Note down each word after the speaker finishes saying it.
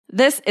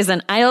This is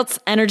an IELTS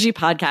Energy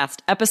Podcast,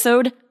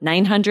 episode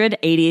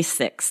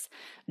 986.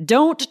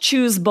 Don't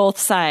choose both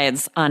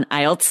sides on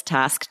IELTS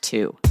Task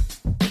 2.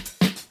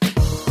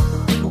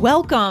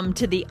 Welcome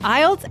to the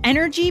IELTS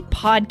Energy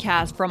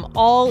Podcast from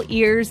All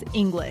Ears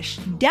English,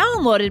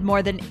 downloaded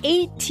more than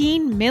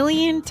 18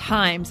 million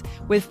times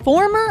with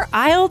former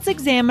IELTS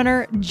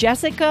examiner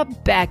Jessica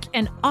Beck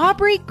and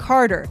Aubrey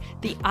Carter,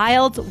 the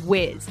IELTS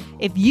whiz.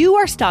 If you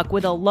are stuck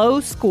with a low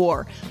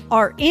score,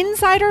 our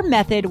insider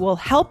method will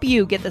help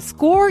you get the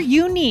score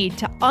you need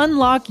to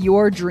unlock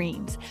your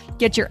dreams.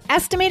 Get your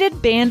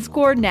estimated band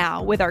score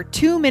now with our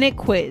 2-minute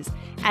quiz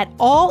at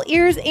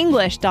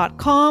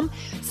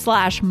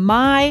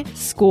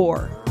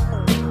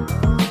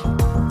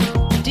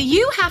allearsenglish.com/myscore. Do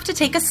you have to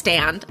take a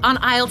stand on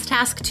IELTS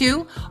Task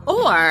 2,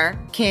 or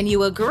can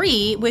you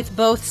agree with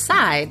both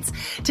sides?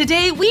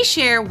 Today, we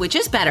share which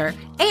is better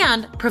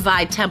and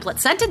provide template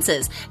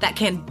sentences that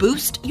can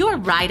boost your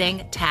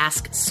writing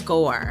task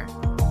score.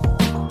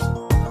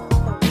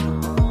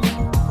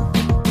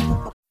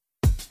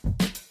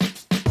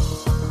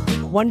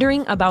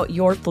 Wondering about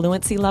your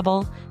fluency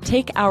level?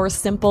 Take our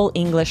simple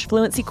English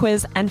fluency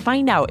quiz and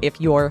find out if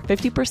you're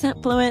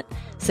 50% fluent,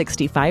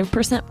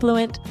 65%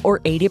 fluent, or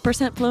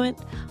 80% fluent.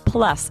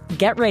 Plus,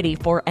 get ready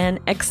for an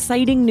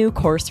exciting new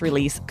course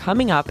release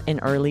coming up in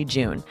early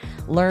June.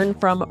 Learn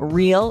from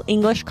real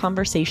English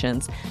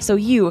conversations so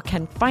you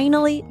can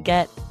finally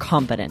get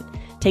confident.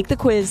 Take the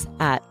quiz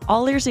at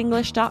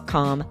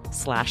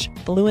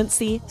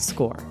allearsenglish.com/fluency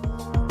score.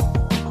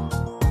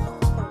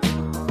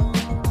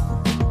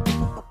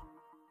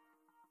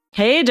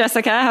 Hey,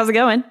 Jessica, how's it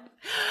going?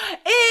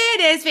 It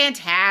is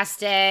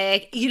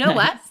fantastic. You know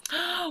what?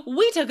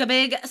 We took a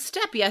big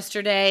step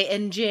yesterday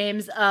in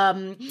James'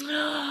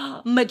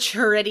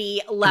 maturity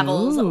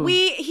levels. Ooh.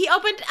 He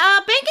opened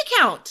a bank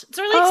account. It's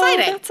really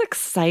exciting. That's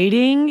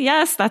exciting.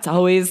 Yes, that's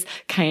always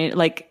kind of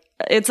like,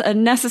 it's a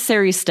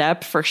necessary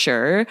step for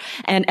sure.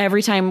 And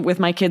every time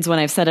with my kids, when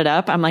I've set it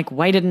up, I'm like,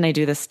 why didn't I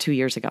do this 2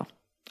 years ago?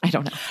 I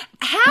don't know.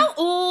 How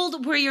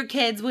old were your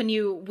kids when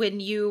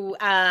you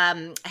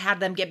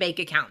had them get bank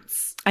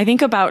accounts? I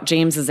think about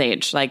James's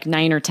age, like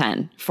 9 or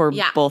 10 for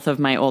both of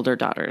my older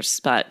daughters.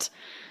 But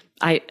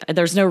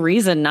there's no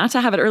reason not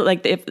to have it early.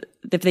 Like if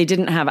they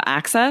didn't have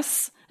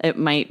access, it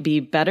might be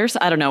better. So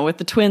I don't know. With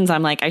the twins,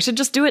 I'm like, I should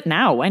just do it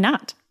now. Why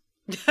not?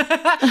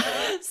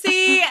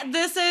 See,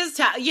 this is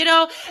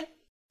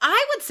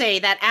I would say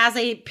that as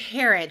a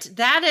parent,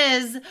 that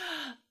is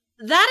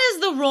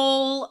the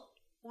role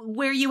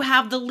where you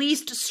have the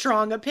least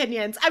strong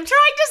opinions. I'm trying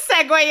to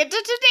segue into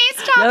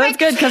today's topic. No, that's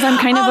good because I'm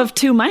kind of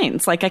two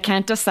minds. Like I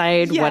can't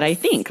decide what I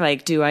think.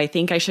 Like, do I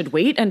think I should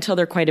wait until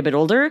they're quite a bit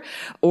older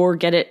or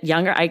get it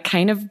younger? I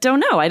kind of don't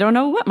know. I don't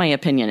know what my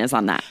opinion is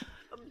on that.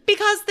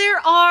 Because there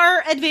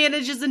are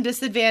advantages and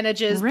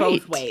disadvantages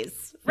both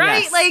ways,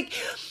 right? Yes. Like,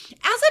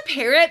 as a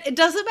parent, it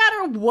doesn't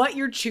matter what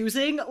you're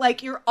choosing.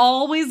 Like, you're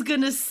always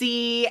going to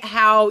see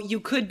how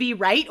you could be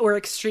right or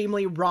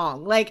extremely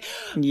wrong. Like,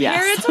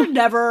 parents are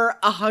never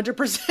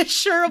 100%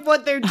 sure of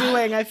what they're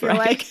doing, I feel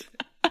like.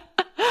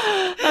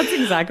 That's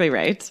exactly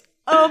right.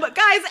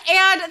 Guys,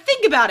 and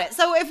think about it.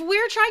 So if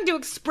we're trying to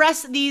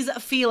express these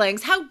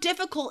feelings, how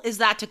difficult is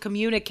that to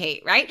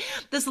communicate, right?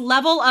 This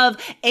level of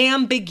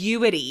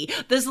ambiguity,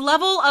 this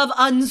level of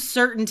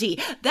uncertainty,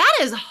 that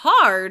is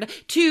hard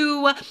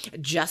to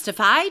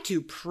justify,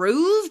 to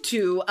prove,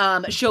 to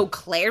show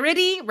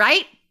clarity,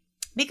 right?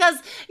 Because,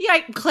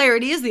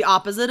 clarity is the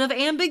opposite of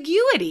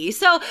ambiguity.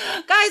 So,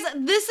 guys,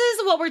 this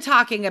is what we're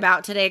talking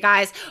about today,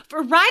 guys.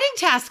 For writing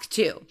task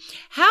 2,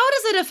 how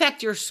does it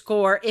affect your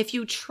score if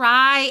you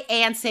try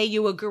and say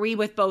you agree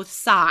with both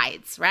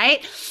sides,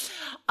 right?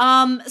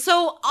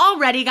 So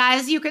already,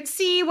 guys, you could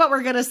see what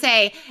we're going to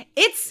say.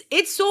 It's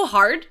so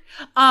hard.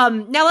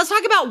 Now let's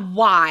talk about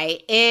why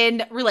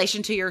in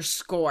relation to your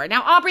score.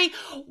 Now, Aubrey,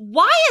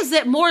 why is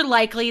it more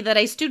likely that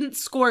a student's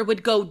score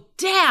would go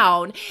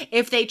down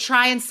if they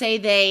try and say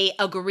they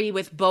agree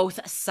with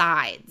both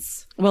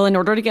sides? Well, in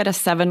order to get a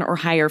 7 or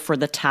higher for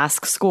the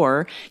task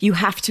score, you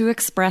have to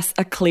express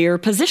a clear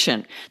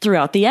position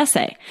throughout the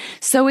essay.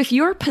 So if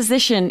your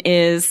position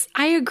is,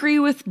 I agree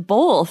with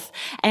both,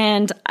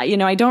 and,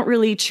 I don't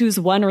really choose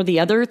one or the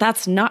other,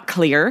 that's not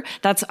clear.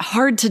 That's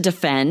hard to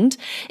defend.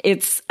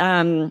 It's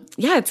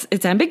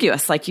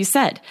ambiguous, like you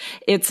said.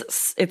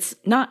 It's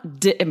not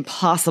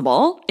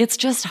impossible. It's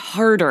just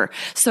harder.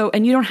 So,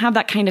 and you don't have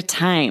that kind of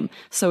time.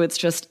 So it's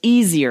just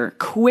easier,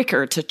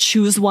 quicker to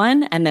choose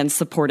one and then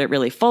support it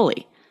really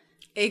fully.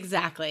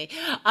 Exactly.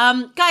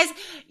 Guys,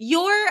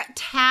 your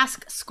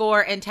task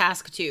score in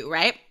task 2,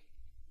 right?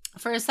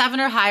 For a 7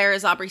 or higher,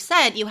 as Aubrey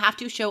said, you have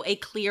to show a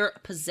clear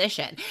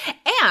position.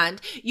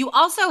 And you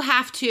also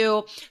have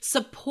to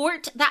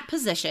support that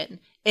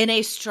position in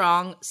a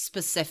strong,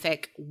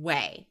 specific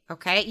way,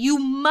 okay? You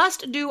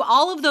must do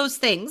all of those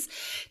things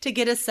to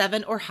get a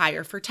 7 or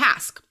higher for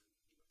task.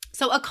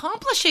 So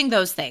accomplishing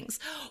those things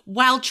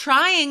while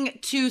trying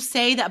to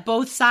say that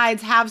both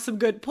sides have some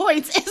good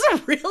points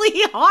is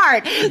really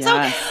hard. Yes. So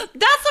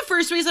that's the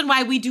first reason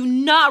why we do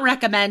not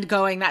recommend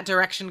going that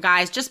direction,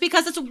 guys, just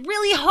because it's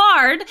really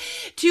hard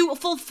to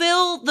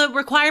fulfill the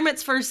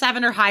requirements for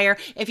 7 or higher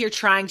if you're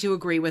trying to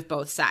agree with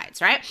both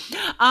sides, right?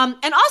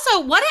 And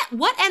also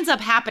what ends up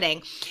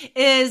happening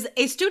is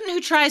a student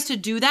who tries to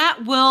do that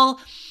will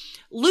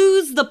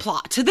lose the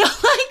plot. They'll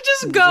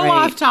just go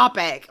off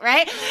topic,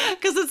 right?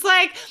 Because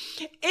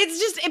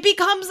it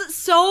becomes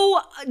so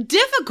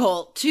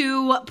difficult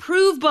to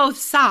prove both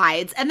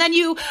sides. And then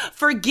you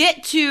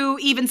forget to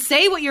even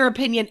say what your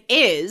opinion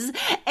is.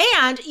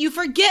 And you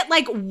forget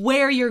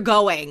where you're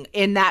going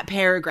in that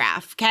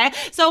paragraph. Okay.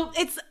 So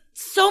it's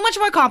so much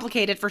more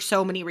complicated for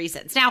so many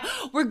reasons. Now,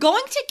 we're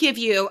going to give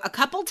you a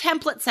couple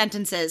template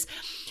sentences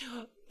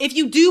if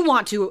you do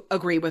want to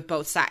agree with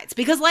both sides,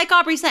 because like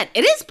Aubrey said,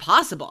 it is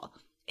possible.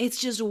 It's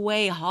just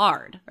way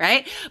hard,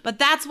 right? But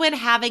that's when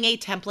having a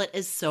template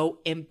is so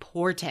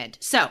important.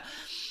 So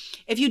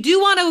if you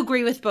do want to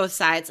agree with both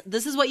sides,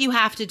 this is what you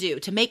have to do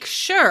to make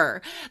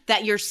sure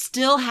that you're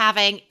still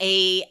having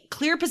a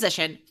clear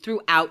position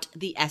throughout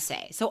the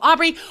essay. So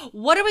Aubrey,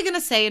 what are we going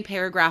to say in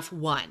paragraph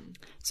 1?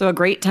 So a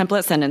great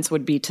template sentence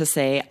would be to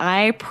say,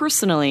 I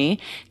personally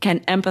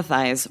can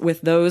empathize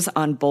with those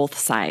on both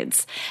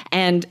sides.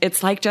 And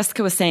it's like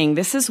Jessica was saying,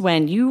 this is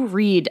when you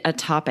read a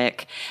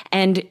topic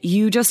and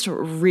you just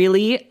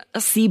really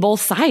see both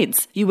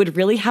sides. You would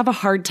really have a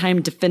hard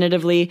time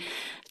definitively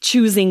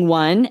choosing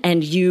one,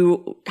 and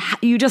you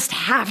just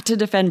have to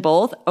defend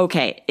both.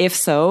 Okay, if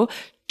so,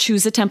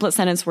 choose a template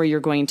sentence where you're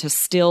going to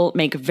still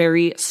make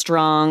very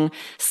strong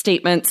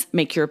statements,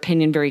 make your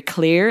opinion very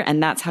clear,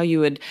 and that's how you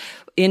would,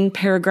 in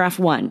paragraph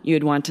 1,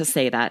 you'd want to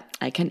say that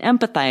I can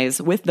empathize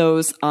with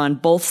those on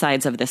both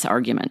sides of this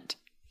argument.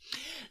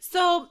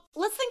 So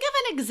let's think of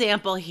an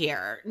example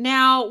here.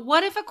 Now,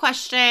 what if a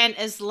question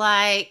is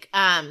like,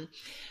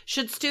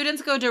 should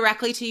students go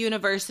directly to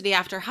university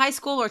after high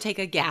school or take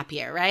a gap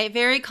year, right?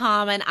 Very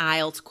common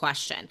IELTS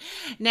question.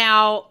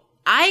 Now,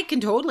 I can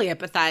totally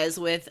empathize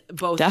with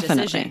both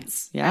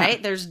decisions,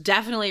 right? There's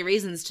definitely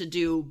reasons to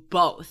do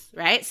both,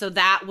 right? So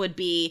that would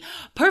be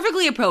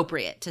perfectly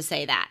appropriate to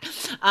say that.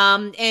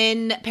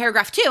 In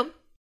paragraph 2,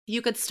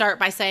 you could start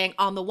by saying,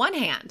 on the one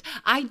hand,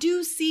 I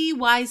do see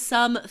why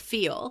some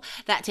feel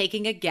that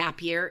taking a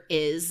gap year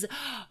is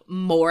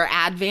more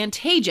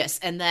advantageous,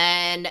 and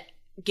then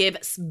give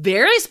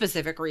very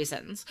specific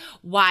reasons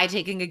why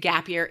taking a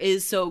gap year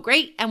is so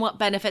great and what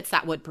benefits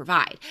that would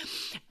provide.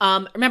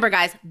 Remember,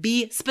 guys,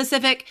 be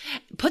specific.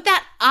 Put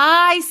that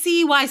I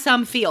see why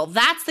some feel.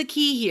 That's the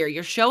key here.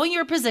 You're showing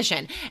your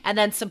position and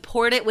then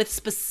support it with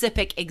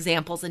specific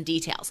examples and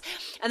details.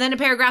 And then in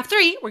paragraph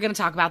 3, we're going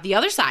to talk about the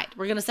other side.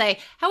 We're going to say,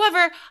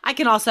 however, I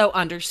can also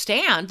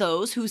understand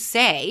those who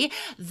say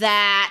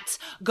that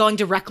going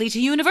directly to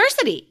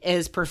university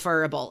is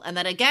preferable. And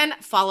then again,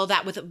 follow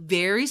that with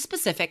very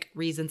specific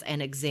reasons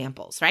and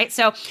examples, right?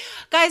 So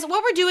guys,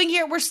 what we're doing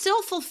here, we're still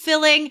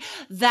fulfilling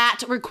that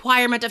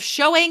requirement of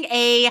showing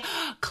a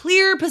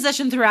clear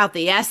position throughout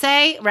the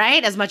essay,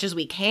 right? As much as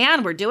we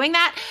can, we're doing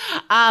that.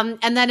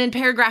 And then in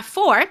paragraph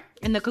 4,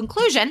 in the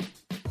conclusion,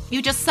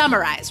 you just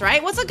summarize,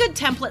 right? What's a good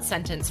template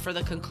sentence for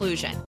the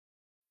conclusion?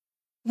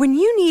 When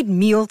you need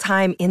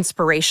mealtime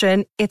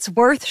inspiration, it's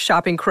worth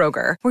shopping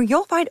Kroger, where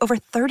you'll find over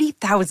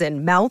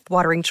 30,000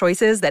 mouth-watering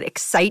choices that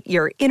excite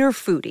your inner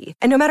foodie.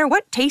 And no matter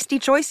what tasty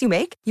choice you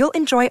make, you'll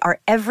enjoy our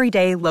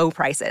everyday low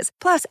prices,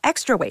 plus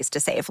extra ways to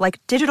save,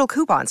 like digital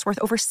coupons worth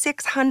over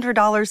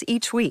 $600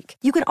 each week.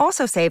 You can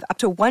also save up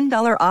to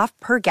 $1 off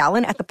per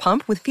gallon at the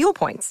pump with fuel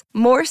points.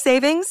 More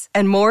savings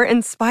and more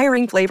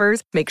inspiring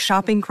flavors make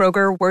shopping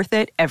Kroger worth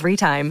it every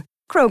time.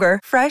 Kroger,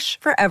 fresh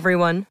for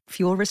everyone.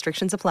 Fuel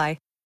restrictions apply.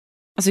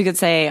 So you could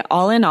say,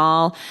 all in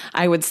all,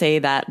 I would say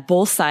that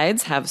both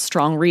sides have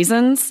strong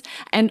reasons,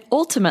 and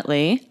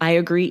ultimately, I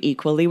agree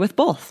equally with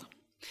both.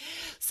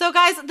 So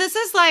guys, this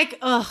is like,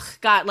 oh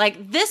God,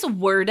 like this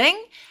wording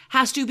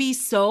has to be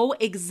so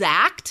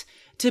exact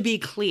to be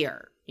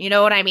clear. You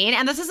know what I mean?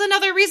 And this is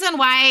another reason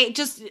why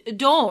just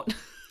don't.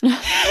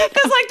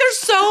 Because there's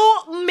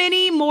so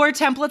many more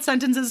template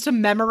sentences to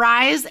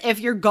memorize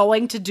if you're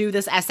going to do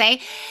this essay.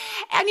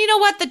 And you know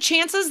what? The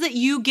chances that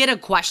you get a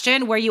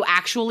question where you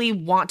actually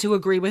want to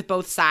agree with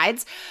both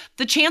sides,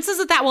 the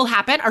chances that will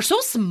happen are so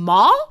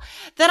small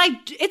that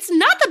it's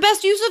not the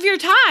best use of your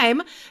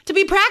time to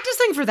be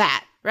practicing for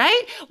that.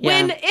 Right?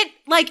 Yeah.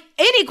 When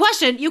any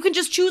question, you can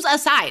just choose a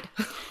side.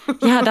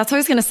 Yeah, that's what I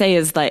was going to say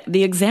is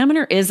the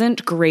examiner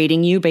isn't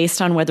grading you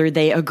based on whether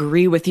they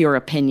agree with your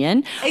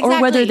opinion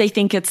or whether they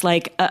think it's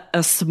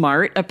a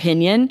smart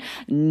opinion.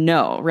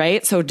 No,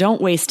 right? So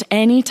don't waste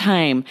any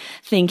time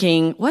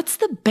thinking, what's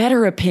the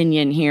better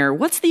opinion here?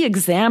 What's the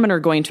examiner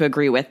going to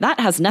agree with? That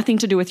has nothing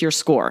to do with your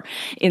score.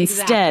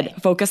 Instead,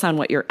 focus on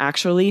what you're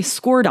actually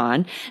scored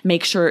on.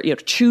 Make sure you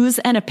choose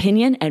an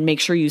opinion and make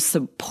sure you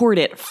support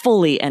it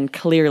fully and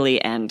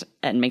clearly and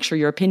make sure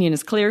your opinion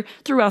is clear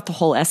throughout the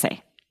whole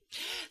essay.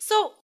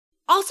 So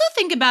also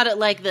think about it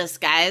like this,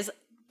 guys.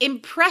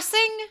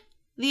 Impressing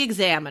the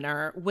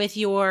examiner with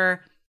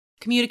your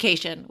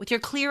communication, with your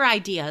clear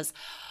ideas,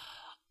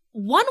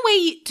 one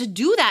way to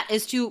do that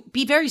is to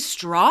be very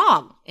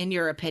strong in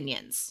your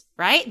opinions,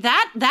 right?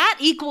 That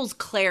equals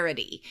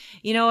clarity.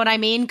 You know what I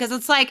mean? Because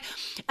it's like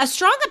a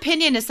strong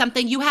opinion is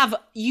something you have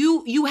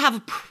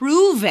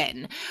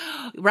proven,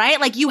 right?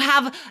 Like you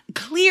have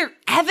clear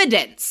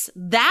evidence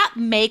that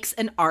makes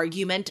an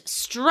argument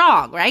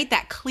strong, right?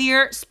 That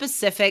clear,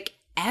 specific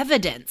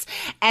evidence.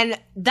 And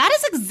that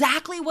is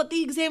exactly what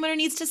the examiner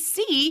needs to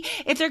see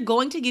if they're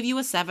going to give you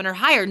a 7 or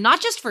higher,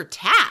 not just for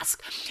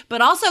task,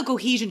 but also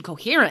cohesion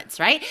coherence,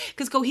 right?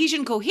 Because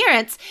cohesion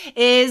coherence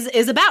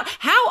is about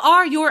how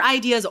are your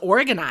ideas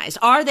organized?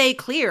 Are they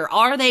clear?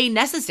 Are they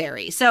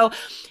necessary? So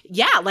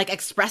yeah, like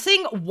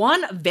expressing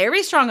one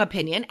very strong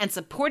opinion and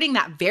supporting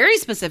that very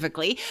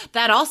specifically,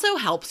 that also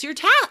helps your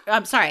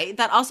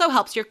that also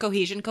helps your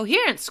cohesion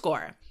coherence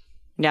score.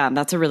 Yeah,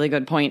 that's a really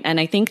good point. And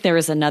I think there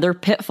is another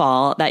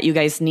pitfall that you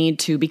guys need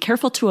to be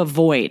careful to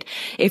avoid.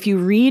 If you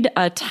read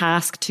a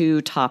task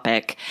 2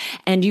 topic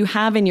and you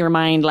have in your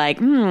mind like,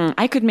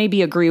 I could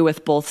maybe agree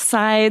with both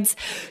sides,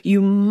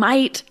 you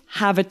might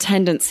have a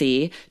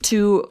tendency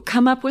to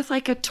come up with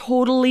like a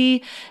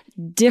totally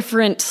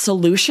different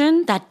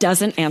solution that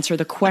doesn't answer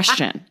the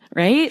question,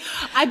 right?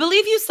 I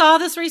believe you saw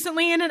this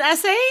recently in an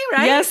essay,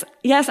 right?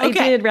 Yes, okay.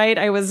 I did, right?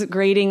 I was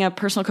grading a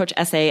personal coach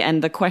essay,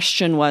 and the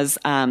question was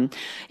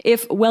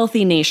if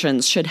wealthy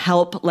nations should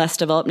help less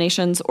developed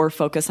nations or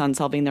focus on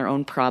solving their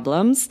own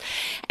problems.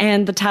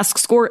 And the task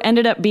score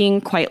ended up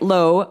being quite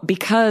low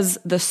because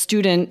the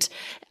student,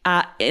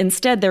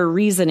 instead their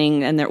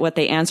reasoning and what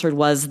they answered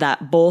was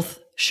that both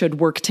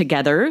should work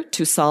together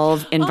to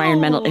solve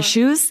environmental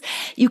issues.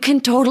 You can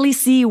totally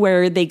see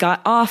where they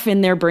got off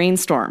in their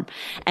brainstorm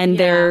and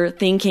they're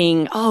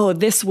thinking,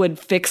 this would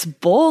fix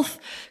both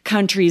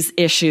countries'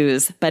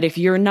 issues. But if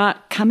you're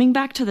not coming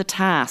back to the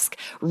task,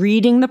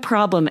 reading the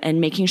problem and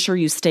making sure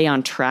you stay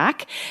on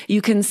track,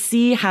 you can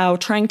see how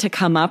trying to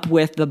come up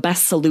with the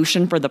best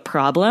solution for the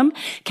problem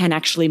can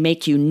actually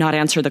make you not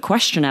answer the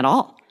question at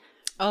all.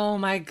 Oh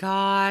my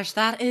gosh,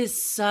 that is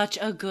such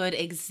a good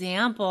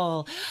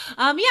example.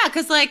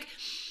 Because like,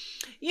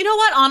 you know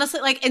what, honestly,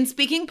 like in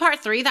speaking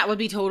part 3, that would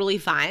be totally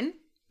fine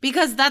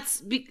because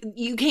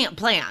you can't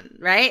plan,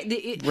 right?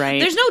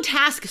 Right. There's no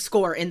task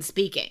score in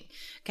speaking,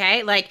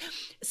 okay? Like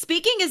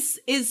speaking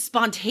is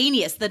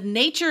spontaneous. The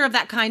nature of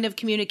that kind of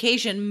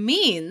communication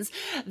means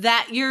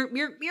that you're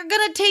going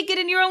to take it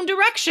in your own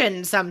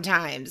direction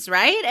sometimes,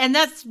 right? And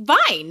that's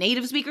fine.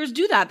 Native speakers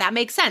do that. That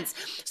makes sense.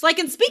 So like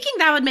in speaking,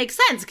 that would make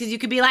sense because you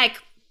could be like,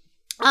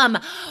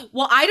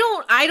 well,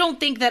 I don't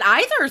think that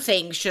either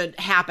thing should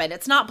happen.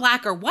 It's not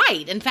black or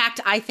white. In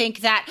fact, I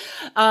think that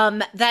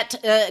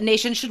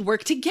nations should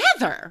work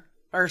together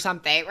or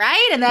something,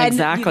 right? And then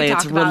exactly,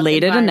 it's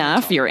related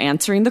enough. You're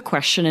answering the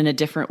question in a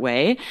different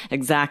way.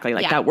 Exactly,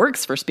 like that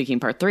works for speaking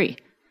part 3,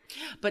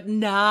 but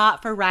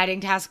not for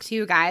writing task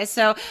 2, guys.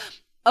 So,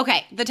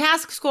 okay, the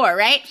task score,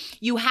 right?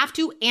 You have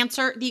to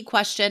answer the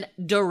question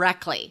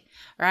directly,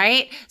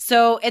 right?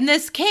 So in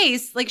this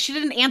case, like she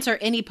didn't answer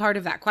any part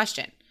of that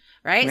question,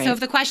 right? So if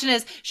the question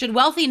is, should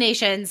wealthy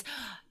nations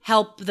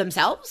help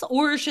themselves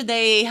or should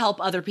they help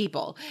other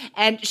people?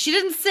 And she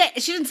didn't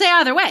say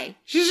either way.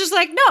 She's just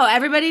like, no,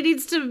 everybody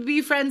needs to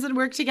be friends and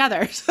work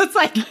together. So it's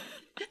like,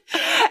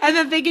 and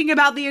then thinking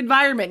about the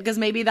environment because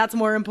maybe that's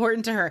more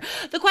important to her.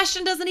 The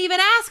question doesn't even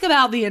ask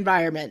about the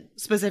environment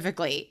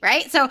specifically,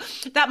 right? So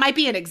that might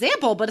be an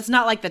example, but it's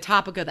not like the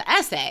topic of the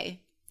essay.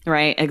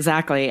 Right,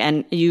 exactly.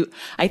 And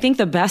I think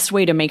the best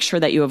way to make sure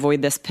that you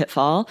avoid this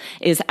pitfall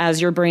is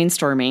as you're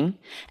brainstorming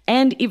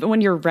and even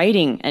when you're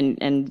writing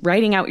and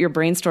writing out your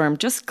brainstorm,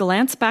 just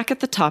glance back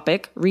at the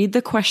topic, read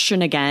the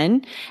question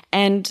again,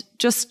 and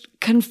just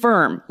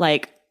confirm,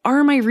 like,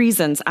 are my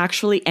reasons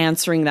actually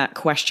answering that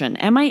question?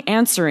 Am I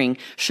answering,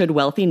 should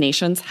wealthy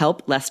nations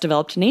help less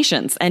developed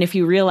nations? And if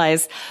you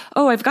realize,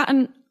 I've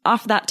gotten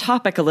off that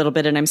topic a little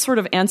bit and I'm sort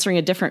of answering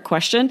a different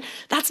question,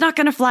 that's not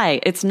going to fly.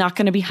 It's not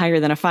going to be higher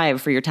than a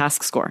 5 for your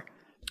task score.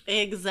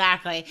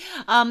 Exactly.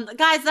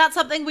 Guys, that's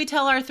something we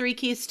tell our 3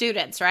 key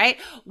students, right?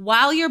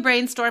 While you're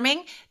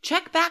brainstorming,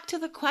 check back to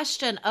the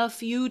question a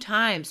few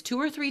times, 2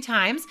 or 3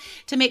 times,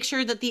 to make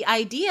sure that the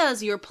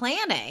ideas you're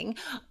planning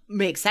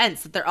make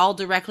sense, that they're all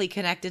directly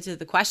connected to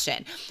the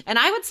question. And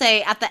I would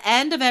say at the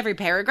end of every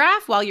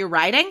paragraph while you're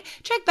writing,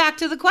 check back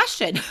to the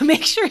question.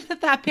 Make sure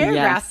that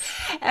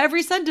paragraph,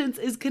 every sentence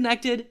is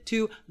connected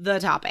to the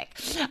topic.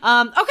 Okay,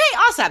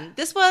 awesome.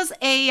 This was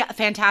a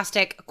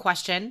fantastic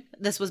question.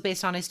 This was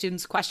based on a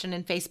student's question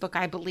in Facebook,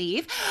 I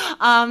believe.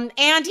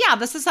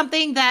 This is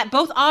something that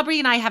both Aubrey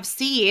and I have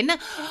seen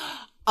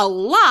a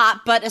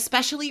lot, but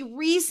especially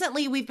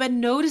recently, we've been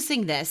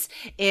noticing this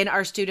in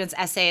our students'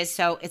 essays,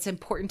 so it's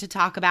important to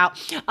talk about.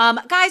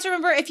 Guys,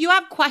 remember, if you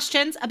have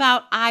questions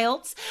about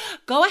IELTS,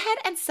 go ahead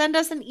and send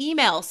us an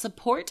email,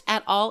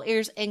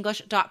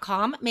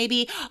 support@allearsenglish.com.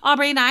 Maybe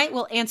Aubrey and I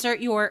will answer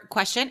your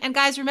question. And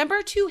guys,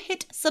 remember to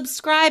hit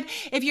subscribe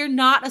if you're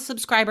not a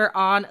subscriber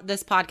on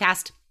this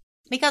podcast,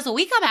 because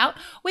we come out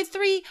with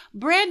 3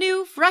 brand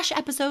new, fresh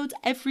episodes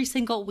every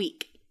single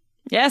week.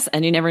 Yes,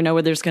 and you never know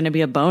where there's going to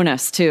be a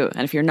bonus, too.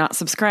 And if you're not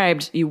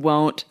subscribed, you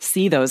won't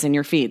see those in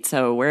your feed.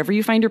 So wherever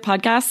you find your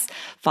podcasts,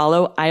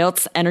 follow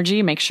IELTS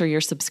Energy. Make sure you're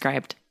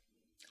subscribed.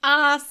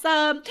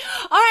 Awesome. All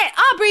right,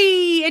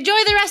 Aubrey, enjoy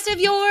the rest of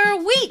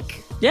your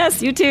week.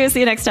 Yes, you too.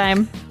 See you next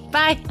time.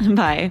 Bye.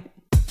 Bye.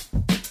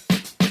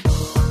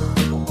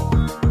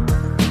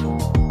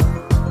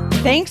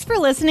 Thanks for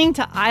listening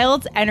to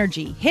IELTS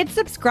Energy. Hit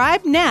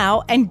subscribe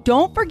now and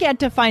don't forget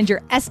to find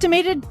your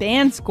estimated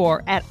band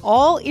score at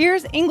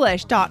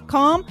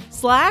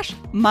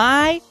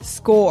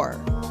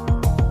allearsenglish.com/myscore.